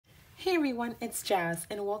Hey everyone, it's Jazz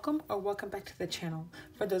and welcome back to the channel.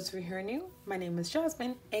 For those of you who are new, my name is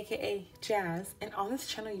Jasmine, aka Jazz, and on this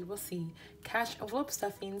channel you will see cash envelope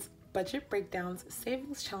stuffings, budget breakdowns,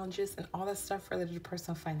 savings challenges, and all that stuff related to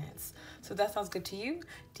personal finance. So if that sounds good to you,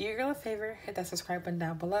 do your girl a favor, hit that subscribe button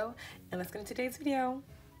down below, and let's get into today's video.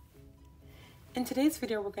 In today's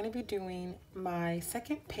video, we're going to be doing my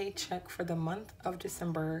second paycheck for the month of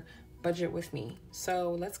December budget with me.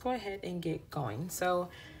 So let's go ahead and get going. So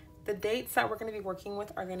the dates that we're going to be working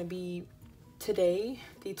with are going to be today,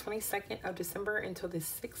 the 22nd of December, until the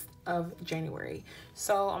 6th of January.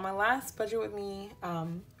 So on my last budget with me,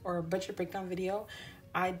 or budget breakdown video,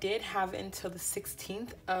 I did have until the 16th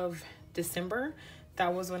of December.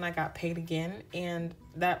 That was when I got paid again. And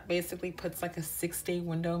that basically puts like a 6-day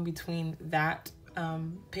window in between that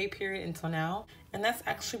pay period until now. And that's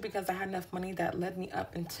actually because I had enough money that led me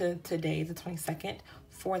up into today, the 22nd,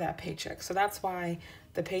 for that paycheck. So that's why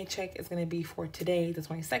the paycheck is going to be for today, the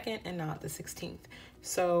 22nd, and not the 16th.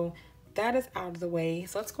 So that is out of the way.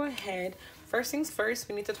 So let's go ahead. First things first,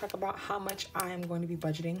 we need to talk about how much I am going to be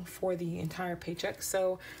budgeting for the entire paycheck.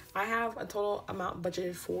 So I have a total amount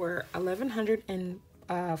budgeted for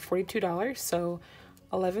 $1,142. So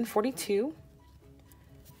 $1,142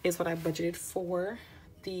 is what I budgeted for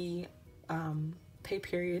the pay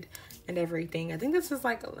period and everything. I think this is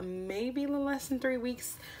like maybe a little less than 3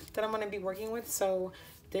 weeks that I'm going to be working with, so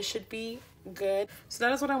this should be good. So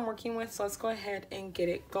that is what I'm working with, so let's go ahead and get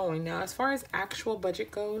it going. Now, as far as actual budget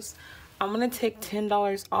goes, I'm going to take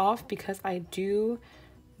 $10 off because I do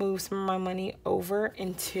move some of my money over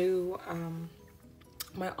into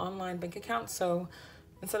my online bank account. So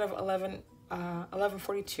instead of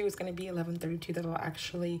 1142 is going to be 1132 that I'll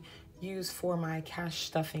actually use for my cash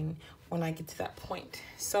stuffing when I get to that point.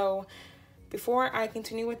 So before I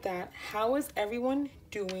continue with that, how is everyone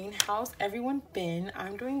doing? How's everyone been?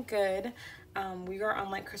 I'm doing good. We are on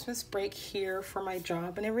like Christmas break here for my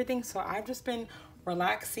job and everything, so I've just been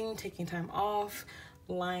relaxing, taking time off,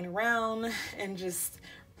 lying around, and just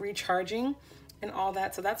recharging and all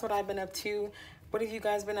that. So that's what I've been up to. What have you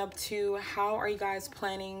guys been up to? How are you guys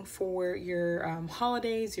planning for your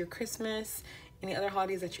holidays, your Christmas, any other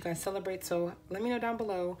holidays that you guys celebrate? So let me know down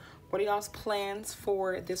below. What are y'all's plans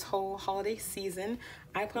for this whole holiday season?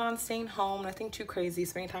 I plan on staying home, nothing too crazy,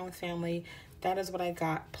 spending time with family. That is what I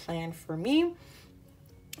got planned for me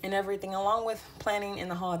and everything. Along with planning in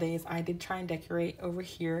the holidays, I did try and decorate over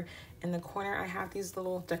here in the corner. I have these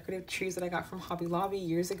little decorative trees that I got from Hobby Lobby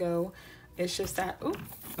years ago. It's just that,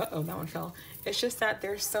 that one fell. It's just that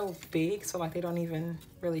they're so big, so like they don't even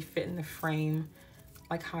really fit in the frame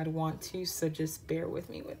like how I'd want to, so just bear with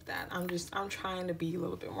me with that. I'm trying to be a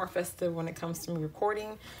little bit more festive when it comes to me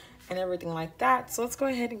recording and everything like that. So let's go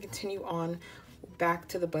ahead and continue on back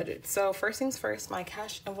to the budget. So first things first, my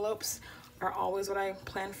cash envelopes are always what I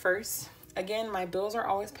plan first. Again, my bills are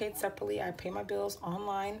always paid separately. I pay my bills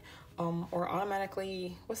online or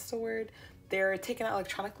automatically, what's the word? They're taken out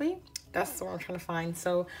electronically. That's the word I'm trying to find.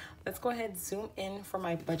 So let's go ahead and zoom in for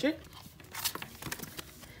my budget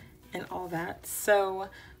and all that. So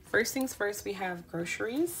first things first, we have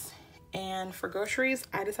groceries. And for groceries,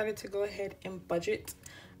 I decided to go ahead and budget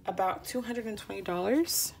about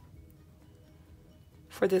 $220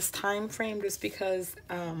 for this time frame, just because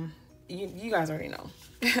you guys already know.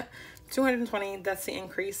 220, that's the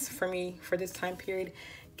increase for me for this time period.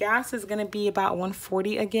 Gas is gonna be about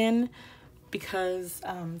 140 again, because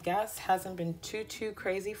gas hasn't been too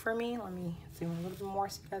crazy for me. Let me zoom a little bit more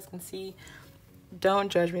so you guys can see.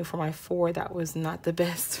 Don't judge me for my 4. That was not the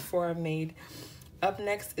best 4 I've made. Up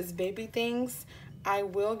next is baby things. I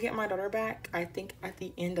will get my daughter back, I think, at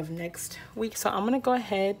the end of next week. So I'm going to go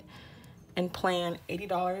ahead and plan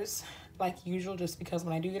 $80 like usual, just because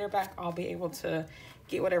when I do get her back, I'll be able to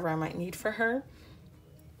get whatever I might need for her.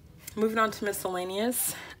 Moving on to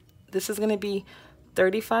miscellaneous. This is going to be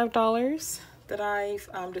 $35 that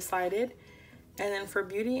I've decided. And then for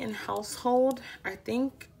beauty and household, I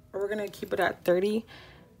think we're gonna keep it at 30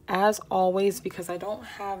 as always, because I don't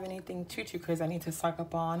have anything too crazy I need to stock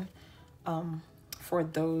up on for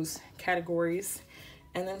those categories.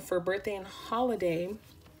 And then for birthday and holiday,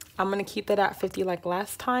 I'm gonna keep that at 50 like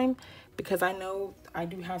last time, because I know I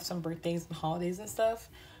do have some birthdays and holidays and stuff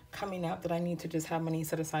coming up that I need to just have money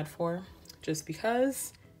set aside for, just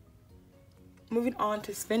because. Moving on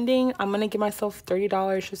to spending, I'm gonna give myself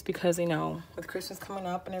 $30 just because, you know, with Christmas coming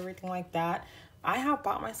up and everything like that, I have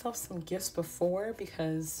bought myself some gifts before,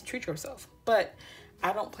 because treat yourself. But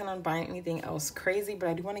I don't plan on buying anything else crazy, but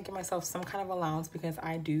I do want to give myself some kind of allowance, because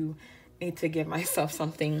I do need to give myself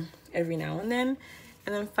something every now and then.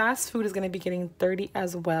 And then fast food is going to be getting 30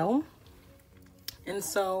 as well. And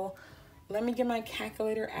so let me get my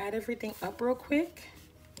calculator, add everything up real quick.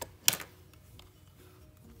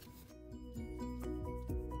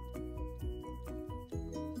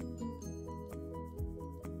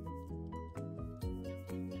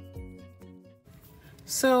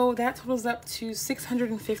 So that totals up to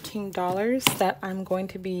 $615 that I'm going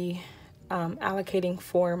to be allocating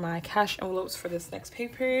for my cash envelopes for this next pay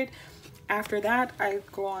period. After that, I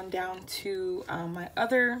go on down to my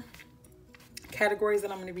other categories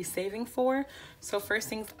that I'm going to be saving for. So first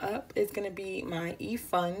things up is going to be my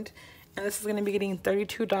e-fund, and this is going to be getting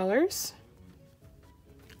 $32.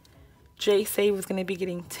 J-Save is going to be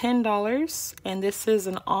getting $10, and this is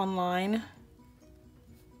an online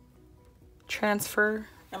transfer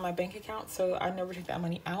in my bank account, so I never take that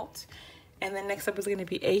money out. And then next up is going to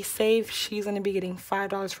be A-Save. She's going to be getting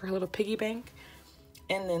 $5 for her little piggy bank.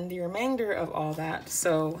 And then the remainder of all that,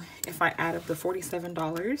 so if I add up the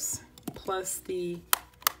 $47 plus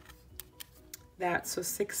so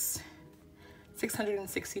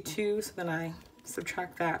 662, so then I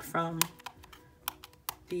subtract that from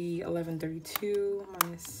the 1132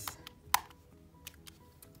 minus,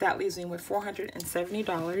 that leaves me with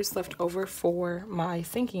 $470 left over for my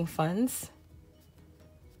sinking funds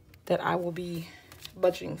that I will be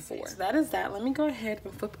budgeting for. So that is that. Let me go ahead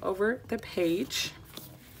and flip over the page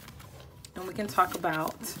and we can talk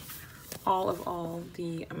about all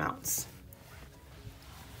the amounts.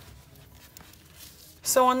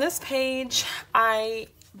 So on this page, I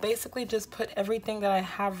basically just put everything that I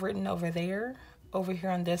have written over here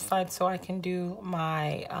on this side, so I can do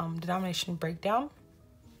my denomination breakdown.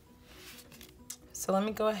 So let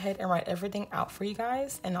me go ahead and write everything out for you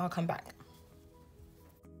guys, and I'll come back.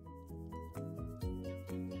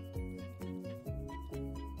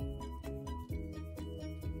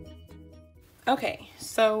 Okay,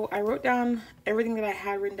 so I wrote down everything that I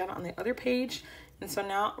had written down on the other page. And so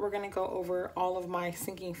now we're going to go over all of my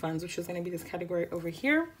sinking funds, which is going to be this category over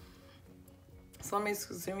here. So let me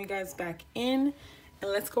zoom you guys back in,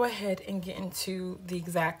 and let's go ahead and get into the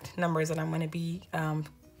exact numbers that I'm going to be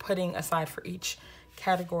putting aside for each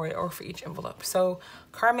category or for each envelope. So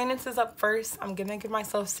car maintenance is up first. I'm gonna give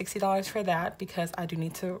myself $60 for that because I do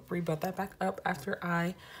need to rebuild that back up after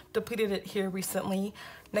I depleted it here recently.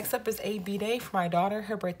 Next up is a B-Day for my daughter.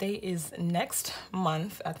 Her birthday is next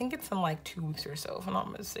month. I think it's in like 2 weeks or so, if I'm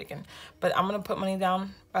not mistaken. But I'm gonna put money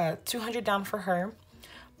down, $200 down for her.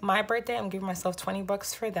 My birthday, I'm giving myself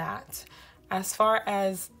 $20 for that. As far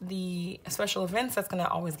as the special events, that's gonna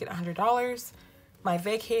always get $100. My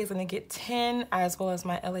vacay is going to get $10, as well as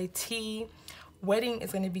my LAT. Wedding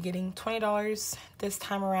is going to be getting $20 this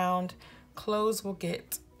time around. Clothes will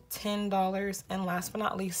get $10. And last but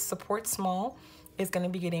not least, support small is going to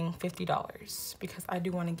be getting $50 because I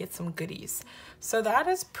do want to get some goodies. So that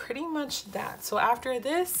is pretty much that. So after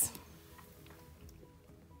this,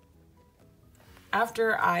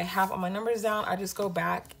 after I have all my numbers down, I just go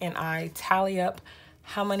back and I tally up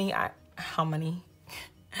how many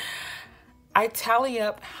I tally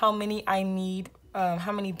up how many I need,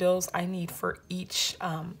 how many bills I need for each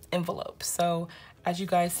envelope. So as you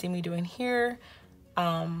guys see me doing here,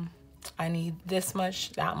 I need this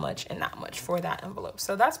much, that much, and that much for that envelope.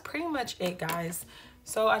 So that's pretty much it, guys.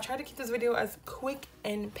 So I try to keep this video as quick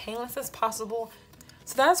and painless as possible.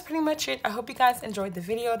 So that's pretty much it. I hope you guys enjoyed the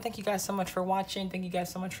video. Thank you guys so much for watching. Thank you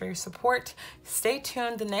guys so much for your support. Stay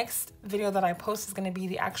tuned. The next video that I post is going to be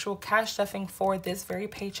the actual cash stuffing for this very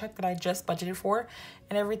paycheck that I just budgeted for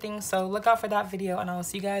and everything. So look out for that video, and I will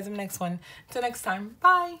see you guys in the next one. Until next time,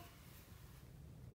 bye.